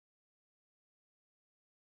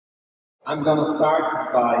I'm going to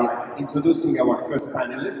start by introducing our first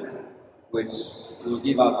panelist, which will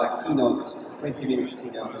give us a keynote, 20 minutes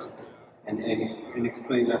keynote, and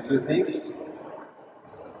explain a few things.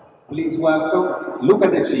 Please welcome Luca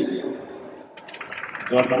De Giglio.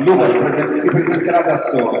 Luca si presenterà da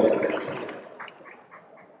solo.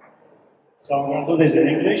 So I'm going to do this in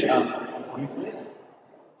English, obviously.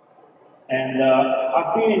 And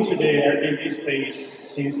I've been into the Airbnb space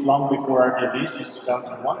since long before Airbnb, since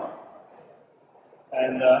 2001.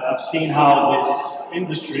 And I've seen how this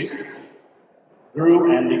industry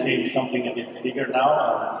grew and became something a bit bigger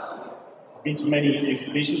now. I've been to many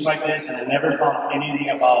exhibitions like this, and I never found anything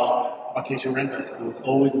about vacation rentals. It was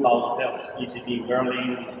always about hotels, ETB in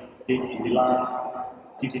Berlin, BIT in Milan,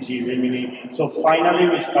 TTG, Rimini. So finally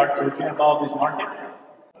we start talking about this market.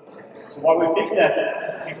 So while we fixed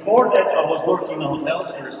that, before that I was working in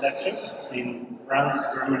hotels and receptions in France,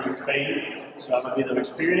 Germany, Spain, so I have a bit of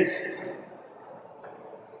experience.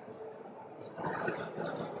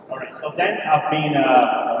 Alright, so then I've been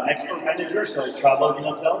an expert manager, so I traveled in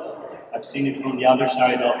hotels. I've seen it from the other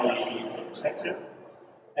side of the reception.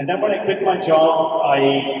 And then when I quit my job,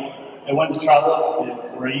 I went to travel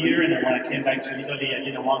for a year, and then when I came back to Italy, I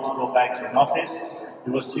didn't want to go back to an office.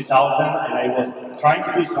 It was 2000, and I was trying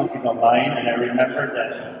to do something online, and I remember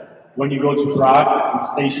that when you go to Prague, in the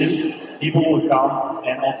station, people will come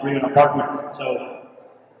and offer you an apartment. So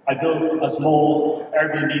I built a small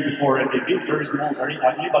Airbnb before Airbnb, very small, very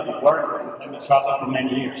ugly, but it worked. Let me travel for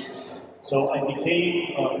many years. So I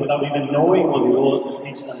became, without even knowing what it was, a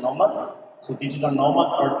digital nomad. So digital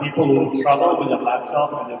nomads are people who travel with a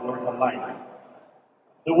laptop and they work online.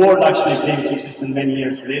 The word actually came to existence many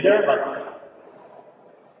years later, but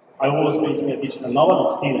I was basically a digital nomad and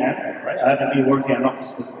still am, right? I haven't been working in an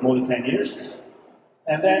office for more than 10 years.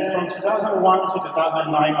 And then from 2001 to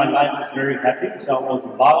 2009, my life was very happy. So I was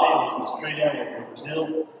in Bali, I was in Australia, I was in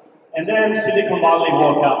Brazil. And then Silicon Valley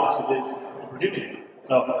woke up to this opportunity.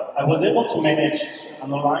 So I was able to manage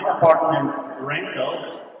an online apartment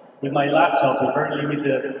rental with my laptop for very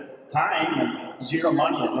limited time and zero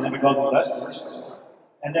money. I never got investors.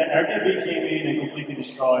 And then Airbnb came in and completely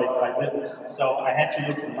destroyed my business. So I had to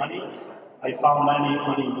look for money. I found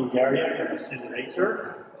money in Bulgaria, an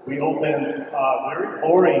accelerator. We opened a very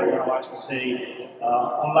boring, I should say,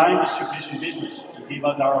 online distribution business. We give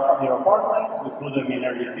us your apartments, we put them in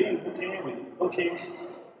Airbnb booking, we did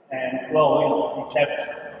bookings, and well, we kept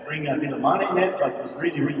bringing a bit of money in it, but it was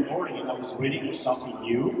really, really boring, and I was waiting for something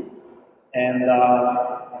new. And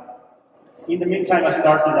in the meantime, I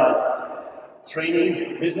started as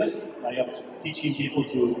training business. I was teaching people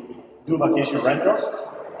to do vacation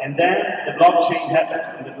rentals. And then the blockchain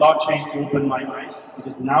happened, and the blockchain opened my eyes,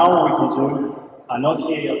 because now we can do an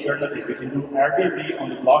OTA alternative. We can do Airbnb on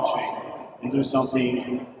the blockchain and do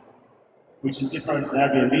something which is different than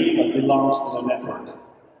Airbnb, but belongs to the network.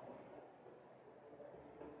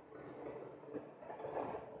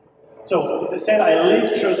 So, as I said, I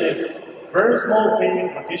lived through this very small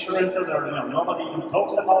thing, vacation rentals, or nobody even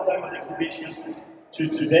talks about them at exhibitions, to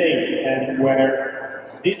today, and where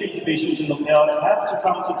these exhibitions and hotels have to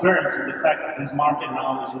come to terms with the fact that this market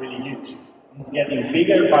now is really huge. It's getting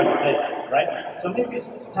bigger by the day, right? So maybe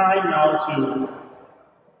it's time now to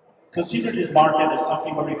consider this market as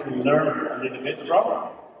something where we can learn a little bit from.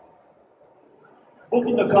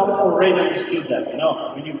 Booking.com already understood that.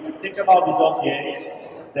 When you think about these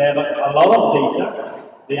OTAs, they have a lot of data.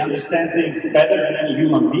 They understand things better than any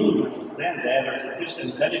human being understand. They have artificial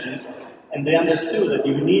intelligence, and they understood that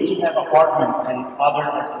you need to have apartments and other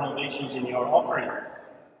accommodations in your offering.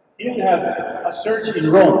 Here you have a search in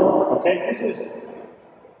Rome, okay? This is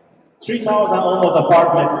 3,000 almost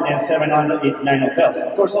apartments and 789 hotels.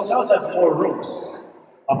 Of course, hotels have more rooms.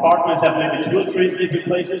 Apartments have maybe 2 or 3 sleeping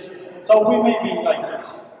places, so we may be like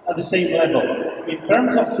at the same level. In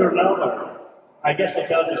terms of turnover, I guess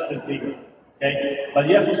hotels are still bigger, okay? But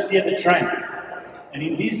you have to see the trends. And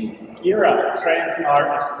in this era, trends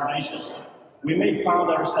are exponential. We may find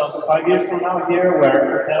ourselves 5 years from now here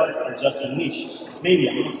where hotels are just a niche. Maybe,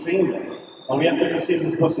 I'm not saying that, but we have to consider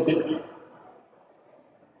this possibility.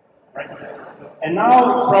 Right? And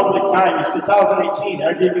now it's probably time, it's 2018,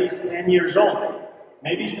 Airbnb is 10 years old.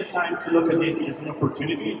 Maybe it's the time to look at this as an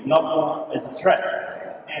opportunity, not more as a threat.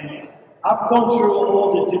 And I've gone through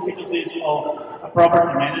all the difficulties of a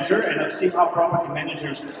property manager, and I've seen how property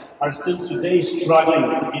managers are still today struggling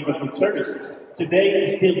to give a good service. Today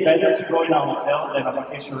it's still better to go in a hotel than a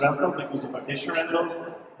vacation rental, because in vacation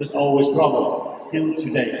rentals there's always problems, still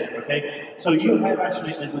today, okay? So you have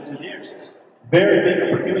actually, as hoteliers, very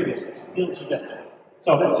big opportunities still today.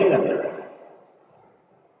 So let's see that.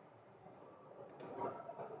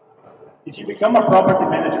 If you become a property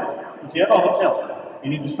manager, if you have a hotel,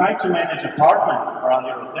 and you decide to manage apartments around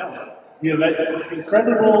your hotel, you have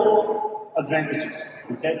incredible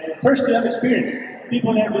advantages. Okay? First, you have experience.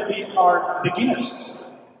 People in Airbnb are beginners.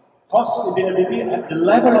 Hosts in Airbnb, the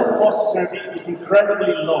level of hosts in Airbnb is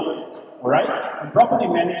incredibly low. All right? And property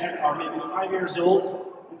managers are maybe 5 years old.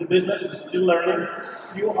 The business is still learning.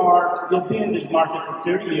 You've been in this market for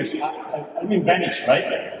 30 years. I'm in Venice,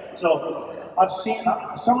 right? So I've seen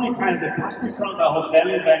so many times they passed in front of a hotel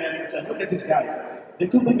in Venice and said, look at these guys. They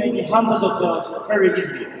could be maybe hundreds of hotels very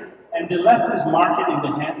easily. And they left this market in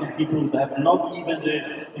the hands of people who have not even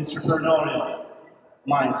the entrepreneurial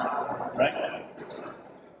mindset, right?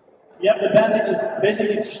 You have the basic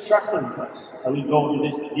infrastructure in place. I will go into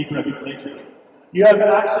this deeper a bit later. You have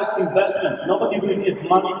access to investments. Nobody will give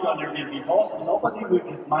money to an Airbnb host. Nobody will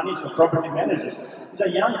give money to property managers. These are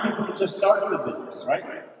young people who just started the business, right?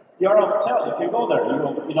 You're a hotel. You can go there.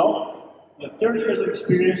 You have 30 years of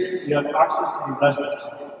experience. You have access to investors,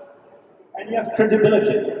 and you have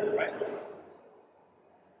credibility, right?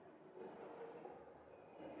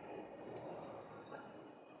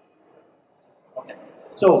 Okay.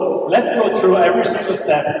 So let's go through every single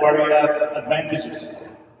step where you have advantages.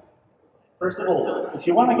 First of all, if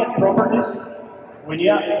you want to get properties, when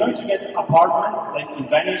you're going to get apartments, like in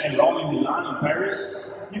Venice, in Rome, in Milan, in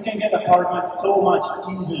Paris, you can get apartments so much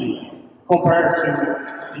easily compared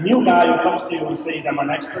to the new guy who comes to you and says, I'm an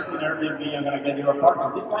expert in Airbnb, I'm going to get your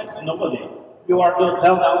apartment. This guy is nobody. You are the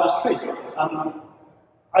hotel down the street.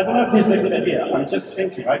 I don't know if this is a good idea. I'm just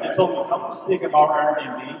thinking, right? They told me, come to speak about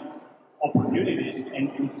Airbnb opportunities,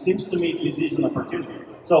 and it seems to me this is an opportunity.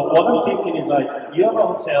 So what I'm thinking is like, you have a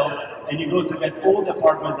hotel, and you go to get all the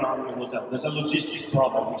apartments around your hotel. There's a logistic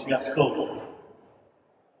problem which you have solved.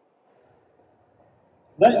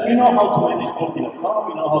 Then you know how to manage Booking.com,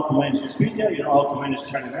 you know how to manage Expedia, you know how to manage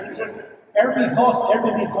channel manager. Airbnb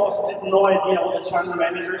host has no idea what a channel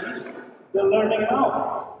manager is. They're learning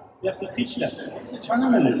now. You have to teach them. It's a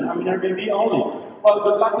channel manager. I'm in Airbnb only. Well,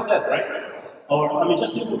 good luck with that, right? Or,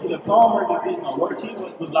 just in Booking.com, Airbnb is not working,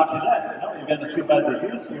 well, good luck with that. You get a few bad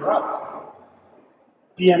reviews, you're out.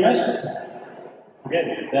 PMS, forget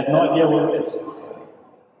it. They have no idea what it is.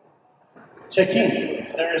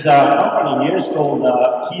 Check-in. There is a company here, it's called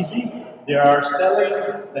Keezy.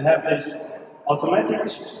 They have this automatic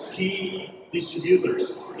key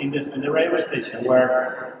distributors in the railway station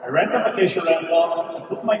where I rent a vacation rental, I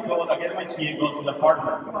put my code, I get my key, I go to the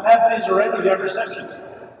apartment. You have these already, you have receptions.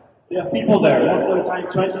 You have people there most of the time,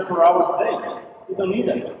 24 hours a day. You don't need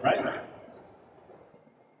that, right?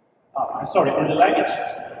 Sorry, and the luggage.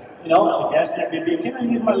 The guest Airbnb, can I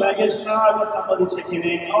leave my luggage? No, I got somebody checking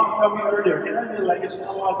in. Oh, I'm coming earlier. Can I leave the luggage?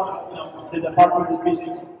 No, I don't. The apartment is busy.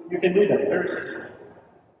 You can do that very easily.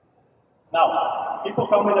 Now, people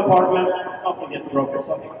come in the apartment, something gets broken,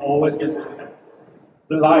 something always gets broken.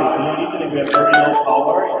 The light, in Italy we have very low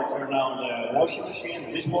power. You turn on the washing machine,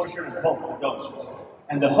 the dishwasher, and boom, it goes.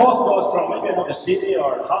 And the host goes from maybe another city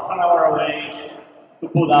or half an hour away to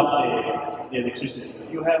put up the electricity.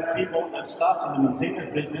 You have people, have staff in the maintenance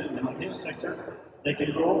business, in the maintenance sector, they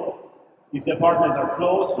can go. If the apartments are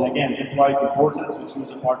closed, and again, that's why it's important to choose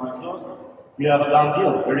apartment closed, you have a done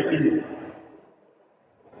deal, very easy.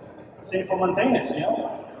 Same for maintenance,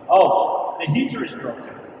 Oh, the heater is broken.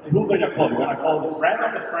 Who are going to call? You're going to call the friend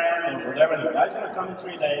of the friend, or whatever, the guy's going to come in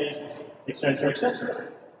 3 days, etc., etc.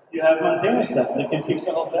 You have maintenance staff, they can fix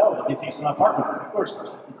a hotel, they can fix an apartment. Of course,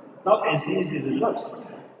 it's not as easy as it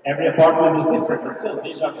looks. Every apartment is different, but still,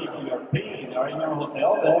 these are people you are paying, they are in your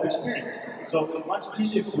hotel, they have experience. So it's much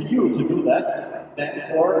easier for you to do that than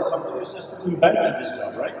for somebody who's just invented this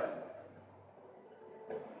job, right?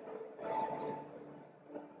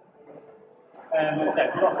 And okay,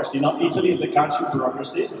 bureaucracy. Italy is the country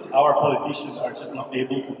bureaucracy. Our politicians are just not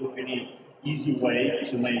able to do any easy way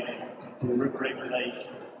to regulate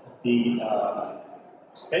the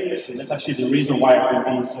space, and that's actually the reason why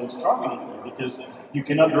Airbnb is so strong in Italy, because you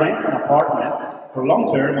cannot rent an apartment for long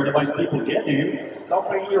term, otherwise people get in, stop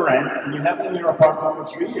paying your rent, and you have them in your apartment for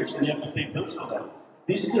 3 years, and you have to pay bills for them.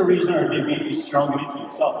 This is the reason Airbnb is strong in Italy.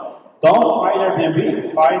 So don't fight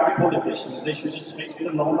Airbnb, fight the politicians. They should just fix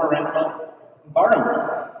the normal rental environment.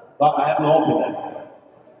 But I have no hope in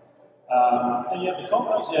that. Then you have the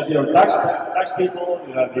companies, you have your tax people,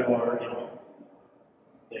 you have your,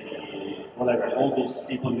 whatever, all these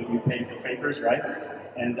people who you pay for papers, right?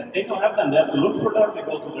 And they don't have them, they have to look for them, they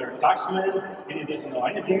go to their taxman, and he doesn't know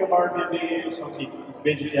anything about Airbnb, so it's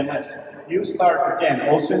basically a mess. You start, again,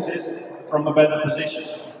 also in this, from a better position.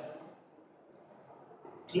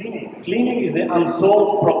 Cleaning. Cleaning is the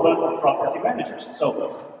unsolved problem of property managers.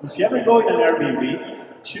 So, if you ever go in an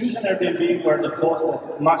Airbnb, choose an Airbnb where the host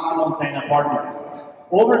has maximum 10 apartments.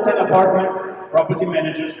 Over 10 apartments, property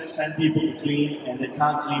managers send people to clean, and they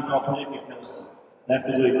can't clean properly because they have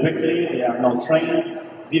to do it quickly, they are not trained,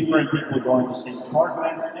 different people go in the same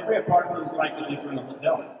apartment. Every apartment is like a different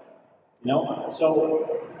hotel. You know?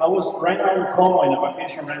 So I was right now in Como in a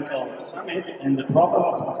vacation rental summit, and the problem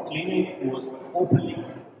of cleaning was openly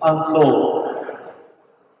unsolved.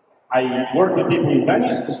 I work with people in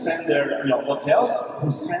Venice who send their hotels who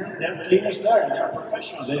send their cleaners there. They are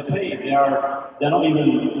professional. They are paid. They're not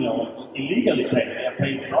even illegally paid. They are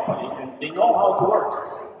paid properly, and they know how to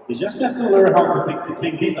work. They just have to learn how to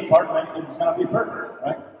clean this apartment, and it's gonna be perfect,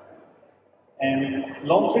 right? And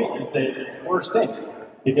laundry is the worst thing.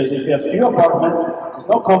 Because if you have few apartments, there's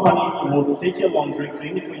no company who will take your laundry,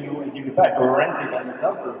 clean it for you, and give it back, or rent it as a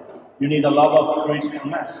cluster. You need a lot of critical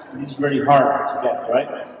mass. This is very hard to get,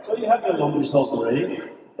 right? So you have your laundry solved already.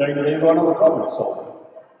 There you go, another problem solved.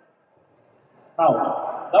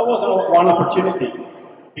 Now, that was one opportunity.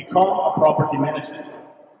 Become a property manager.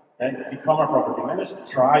 Okay? Become a property manager.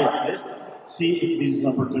 Try at least. See if this is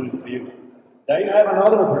an opportunity for you. There you have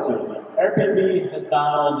another opportunity. Airbnb has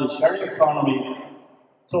done all the sharing economy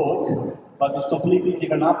talk, but it's completely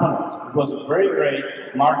given up on it. It was a very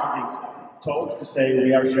great marketing talk to say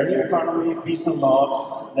we are sharing economy, peace and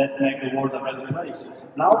love, let's make the world a better place.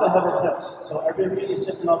 Now they have hotels, so Airbnb is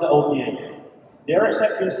just another OTA. They are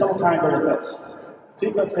accepting some kind of hotels.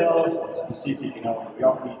 Boutique hotels, specific,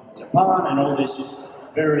 Ryoki, Japan, and all these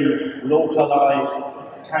very localized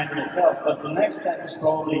kind of hotels, but the next step is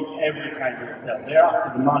probably every kind of hotel. They're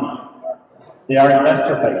after the money. They are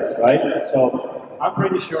investor-based, right? So I'm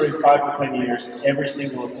pretty sure in 5 to 10 years, every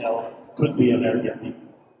single hotel could be an Airbnb.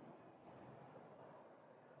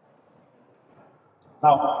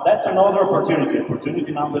 Now, that's another opportunity,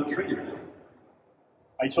 opportunity number 3.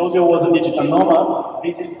 I told you I was a digital nomad.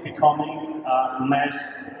 This is becoming a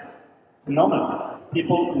mass phenomenon.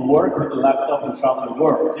 People who work with a laptop and travel the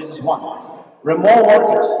world. This is one. Remote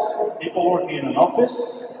workers, people working in an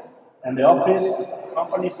office, and the office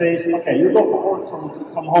company says, okay, you go for work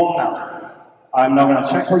from home now. I'm not going to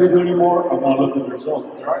check what you do anymore, I'm going to look at the results.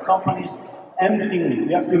 There are companies emptying.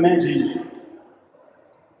 You have to imagine,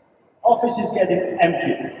 office is getting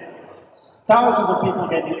empty. Thousands of people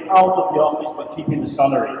getting out of the office but keeping the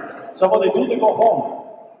salary. So what they do, they go home.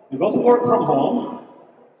 They go to work from home,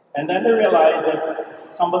 and then they realize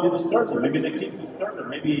that somebody disturbs them. Maybe the kids disturb them.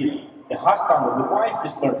 Maybe the husband or the wife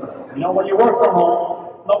disturbs them. When you work from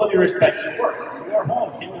home, nobody respects your work. You're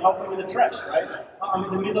home, can you help me with the trash, right? I'm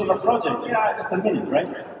in the middle of a project. Yeah, just a minute,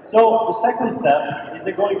 right? So the second step is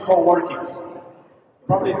they're going co-workings.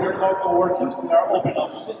 Probably heard about co-workings. There are open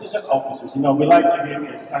offices. It's just offices. We like to give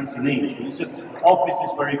these fancy names. It's just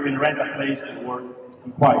offices where you can rent a place and work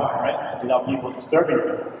in quiet, right? Without people disturbing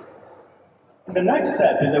you. And the next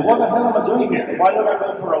step is that what the hell am I doing here? Why don't I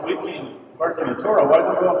go for a week in Fuerteventura? Why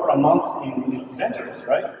don't I go for a month in Los Angeles,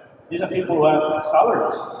 right? These are people who have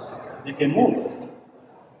salaries. They can move.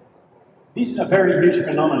 This is a very huge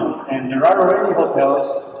phenomenon, and there are already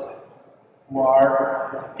hotels who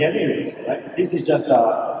are getting this, right? This is just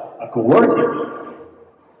a co-working.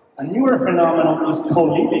 A newer phenomenon is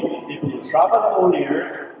co-living. People who travel all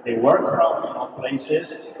year, they work from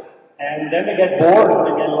places, and then they get bored and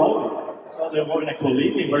they get lonely. So they're going to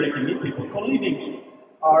co-living where they can meet people. Co-living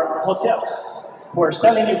are hotels who are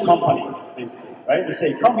selling you company, basically, right? They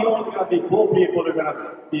say, come here, you're going to be cool people, you're going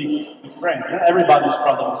to be friends. Not everybody's in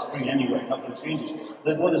front of the screen anyway, nothing changes.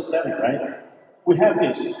 That's what they're selling, right? We have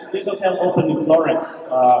this. This hotel opened in Florence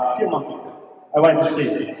a few months ago. I went to see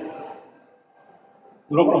it.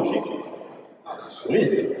 Tu lo conosci?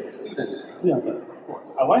 Student, of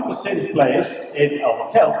course. I went to see this place. It's a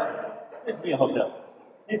hotel. It's basically a hotel.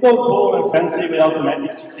 It's all cool and fancy with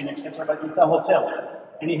automatic check-in, etc., but it's a hotel.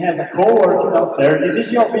 And it has a co-working downstairs. This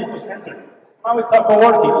is your business center. Now it's a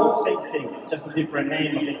co-working, it's the same thing. It's just a different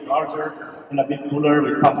name, a bit larger, and a bit cooler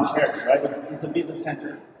with puffy chairs, right? It's a business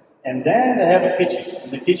center. And then they have a kitchen.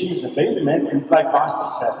 The kitchen is the basement, and it's like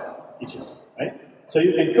MasterChef kitchen, right? So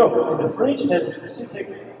you can cook. And the fridge has a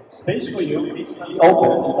specific space for you, digitally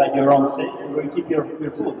open. It's like your own safe where you keep your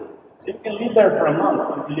food. So you can live there for a month.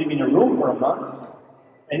 You can live in a room for a month,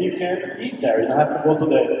 and you can eat there. You don't have to go to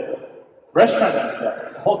the restaurant.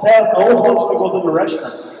 Hotels always want you to go to the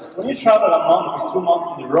restaurant. When you travel a month or 2 months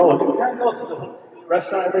in a row, you can't go to the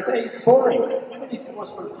restaurant every day. It's boring, even if it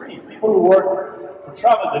was for free. People who work for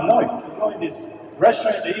travel, they know it. You go in this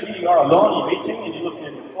restaurant in the evening, you are alone, you're eating, and you're looking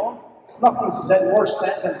at your phone. It's nothing more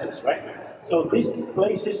sad than this, right? So these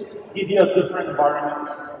places give you a different environment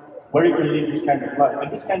where you can live this kind of life.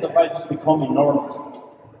 And this kind of life is becoming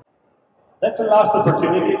normal. That's the last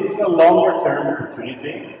opportunity. This is a longer-term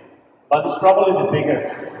opportunity, but it's probably the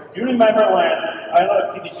bigger. Do you remember when, I don't know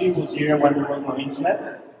if TTG was here when there was no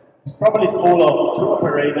internet? It's probably full of tour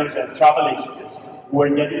operators and travel agencies who were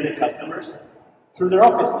getting the customers through their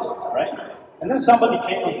offices, right? And then somebody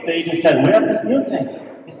came on stage and said, we have this new thing.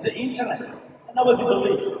 It's the internet. And nobody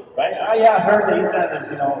believed, right? Oh yeah, I heard the internet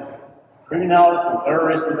is, criminals and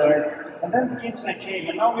terrorists in there. And then the internet came,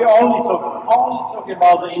 and now we're only talking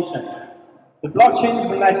about the internet. The blockchain is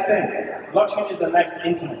the next thing. Blockchain is the next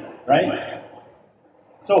internet, right?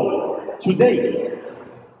 So, today,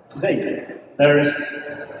 there is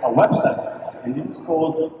a website, and this is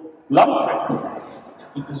called Luca.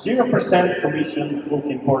 It's a 0% commission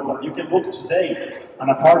booking portal. You can book today an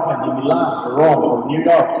apartment in Milan, or Rome, or New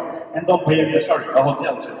York, and don't pay, a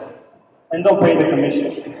hotel too, and don't pay the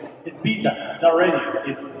commission. It's beta, it's not ready,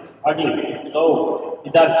 it's ugly, it's low.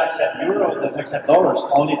 It doesn't accept euro, it doesn't accept dollars,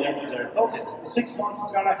 only their tokens. In 6 months,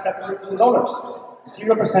 it's going to accept euros and dollars.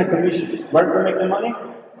 0% commission. Where do they make the money?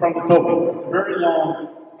 From the token. It's a very long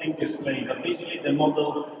thing to explain, but basically the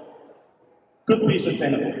model could be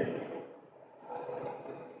sustainable.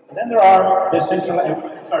 And then there are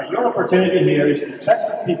your opportunity here is to check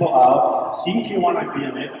these people out, see if you want to be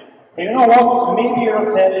in it. And you know what? Maybe your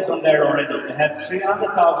hotel is on there already. They have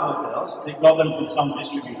 300,000 hotels. They got them from some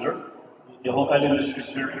distributor. The hotel industry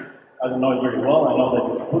is very, I don't know it very well. I know that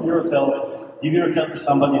you can put your hotel, give your hotel to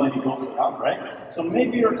somebody and then it goes around, right? So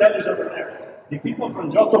maybe your hotel is over there. The people from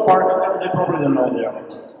Giotto Park Hotel, they probably don't know they are.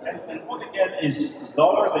 And what they get is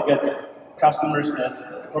dollars, they get customers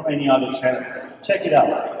as from any other channel. Check it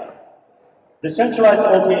out. Decentralized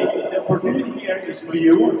OTAs. The opportunity here is for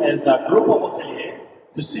you as a group of hoteliers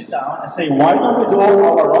to sit down and say, why don't we do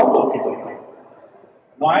our own booking.com?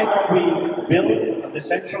 Why don't we build a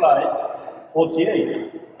decentralized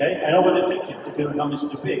OTA? Okay, I know what you're thinking, booking.com is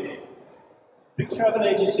too big. Big travel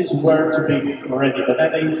agencies were too big already, but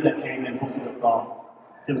then the internet came and booking.com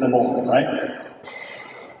killed them all, right?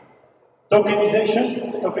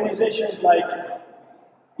 Tokenization. Tokenization is like,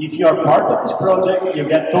 if you are part of this project, you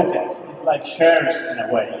get tokens. It's like shares in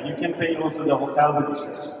a way. And you can pay also the hotel with the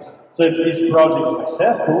shares. So if this project is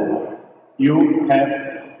successful, you have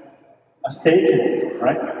a stake in it,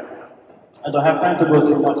 right? I don't have time to go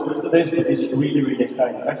through much into this, but this is really, really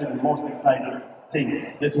exciting. It's actually the most exciting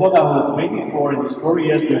thing. That's what I was waiting for in these 4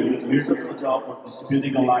 years doing this miserable job of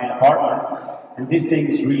distributing online apartments. And this thing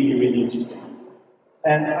is really, really interesting.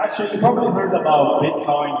 And actually, you probably heard about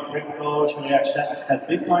Bitcoin, crypto, should I accept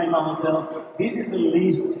Bitcoin in my hotel? This is the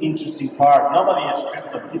least interesting part. Nobody has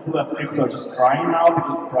crypto. People who have crypto are just crying now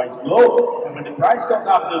because the price is low, and when the price goes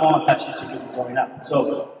up, they won't touch it because it's going up.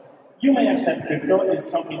 So, you may accept crypto, it's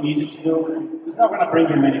something easy to do. It's not going to bring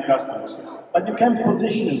you many customers. But you can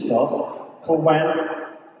position yourself for when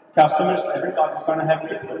customers, everybody's going to have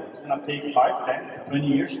crypto. It's going to take 5, 10, 20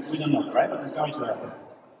 years, we don't know, right? But it's going to happen.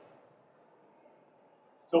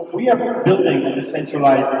 So we are building a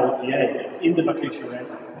decentralized OTA in the vacation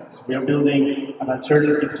rental space. We are building an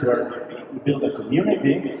alternative to Airbnb. We build a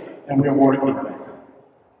community, and we are working on it.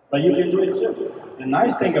 But you can do it too. The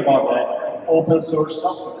nice thing about that is open source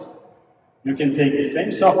software. You can take the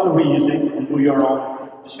same software we're using and do your own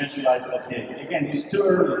decentralized OTA. Again, it's too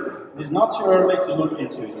early. It's not too early to look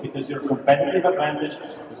into it because your competitive advantage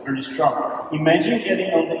is very strong. Imagine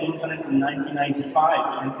getting on the internet in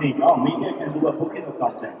 1995 and think, oh, maybe I can do a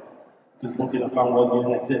booking.com thing. Because booking.com well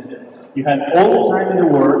doesn't exist. You have all the time in the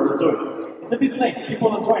world to do it. It's a bit late. People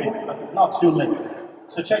are doing it, but it's not too late.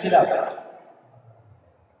 So check it out.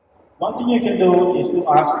 One thing you can do is to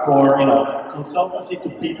ask for, consultancy to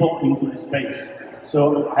people into the space.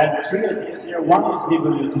 So I have 3 ideas here. One is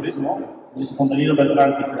Giglio Turismo. This is from Danilo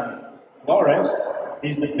Beltranti from Florence.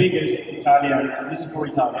 He's the biggest Italian, this is for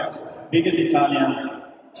Italians, biggest Italian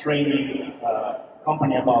training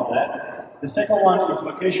company about that. The second one is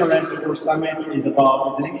Vacation Rental Summit is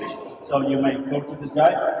in English, so you might talk to this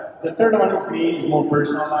guy. The third one is me, is more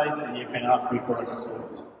personalized, and you can ask me for a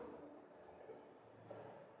consultancy.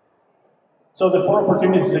 So the 4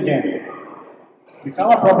 opportunities again.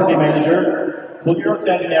 Become a property manager, put your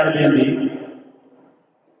hotel in Airbnb,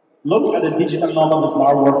 look at the digital nomad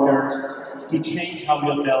smart workers to change how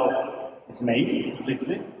the hotel is made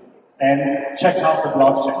completely, and check out the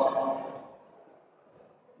blockchain.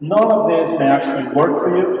 None of this may actually work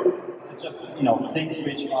for you. It's just things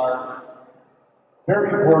which are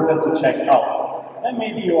very important to check out. Then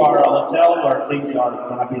maybe you are a hotel where things are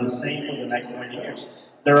going to be the same for the next 20 years.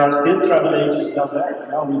 There are still travel agencies out there.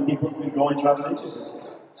 People still go in travel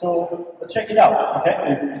agencies. So check it out. Okay,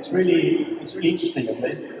 it's really interesting at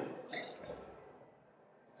least.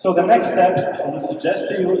 So the next step I would suggest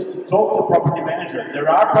to you is to talk to a property manager. There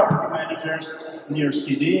are property managers in your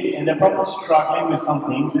city, and they're probably struggling with some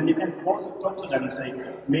things, and you can talk to them and say,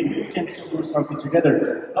 maybe we can do something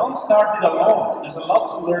together. Don't start it alone. There's a lot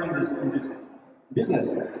to learn in this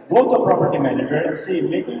business. Go to a property manager and say,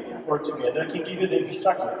 maybe we can work together, I can give you the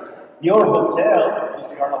infrastructure. Your hotel,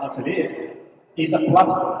 if you are a hotelier, is a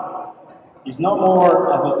platform. It's no more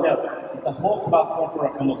a hotel. It's a whole platform for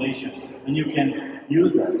accommodation, and you can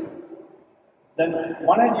use that. Then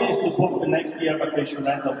one idea is to book the next year vacation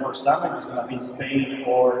rental where summit is going to be in Spain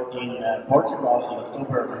or in Portugal in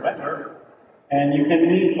October or November, and you can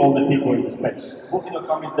meet all the people in the space.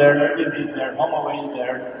 Booking.com is there, Airbnb is there, HomeAway is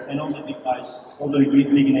there, and all the big guys, all the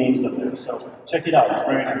big names are there. So check it out, it's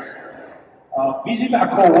very nice. Visit a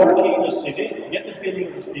co-working in your city, get the feeling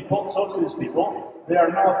of these people, talk to these people.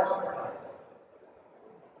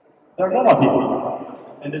 They're normal people,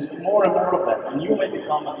 and there's more and more of them. And you may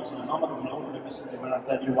become a digital nomad who knows, maybe they're going to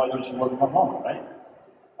tell you why don't you work from home, right?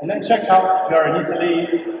 And then check out, if you are in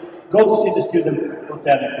Italy, go to see the student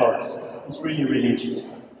hotel in Florence. It's really, really interesting.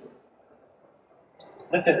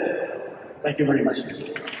 That's it. Thank you very much.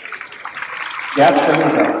 Grazie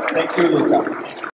Luca. Thank you, Luca.